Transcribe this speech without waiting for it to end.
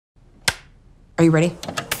Are you ready?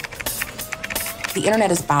 The internet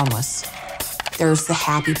is boundless. There's the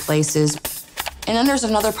happy places, and then there's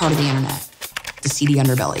another part of the internet, the seedy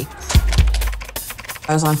underbelly.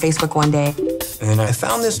 I was on Facebook one day, and then I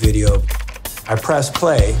found this video. I pressed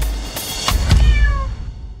play.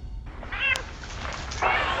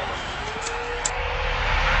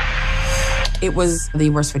 It was the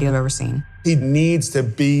worst video I've ever seen. He needs to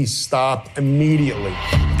be stopped immediately.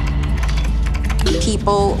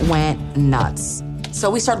 People went nuts. So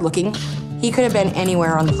we started looking. He could have been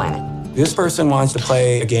anywhere on the planet. This person wants to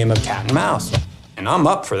play a game of cat and mouse, and I'm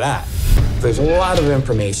up for that. There's a lot of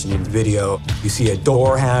information in the video. You see a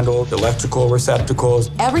door handle, electrical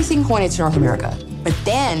receptacles. Everything pointed to North America. But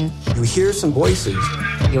then you hear some voices.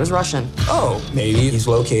 It was Russian. Oh, maybe he's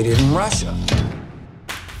located in Russia.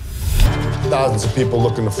 Thousands of people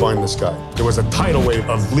looking to find this guy. There was a tidal wave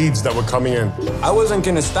of leads that were coming in. I wasn't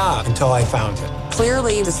gonna stop until I found him.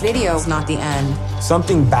 Clearly, this video is not the end.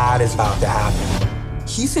 Something bad is about to happen.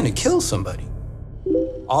 He's gonna kill somebody.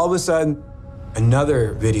 All of a sudden,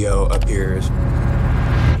 another video appears.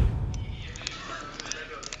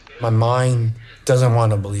 My mind doesn't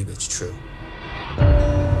want to believe it's true.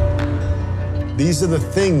 These are the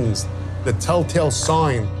things, the telltale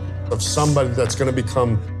sign of somebody that's gonna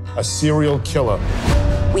become a serial killer.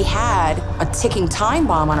 We had a ticking time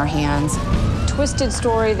bomb on our hands. Twisted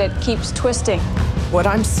story that keeps twisting. What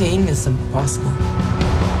I'm seeing is impossible.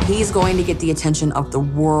 He's going to get the attention of the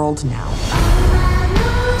world now.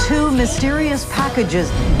 2 mysterious packages.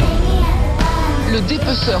 Le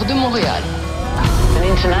dépeceur de Montréal. An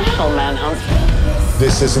international manhunt.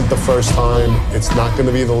 This isn't the first time. It's not going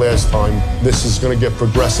to be the last time. This is going to get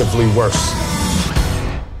progressively worse.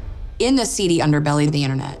 In the seedy underbelly of the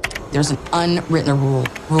internet, there's an unwritten rule,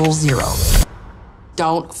 Rule 0.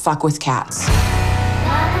 Don't fuck with cats.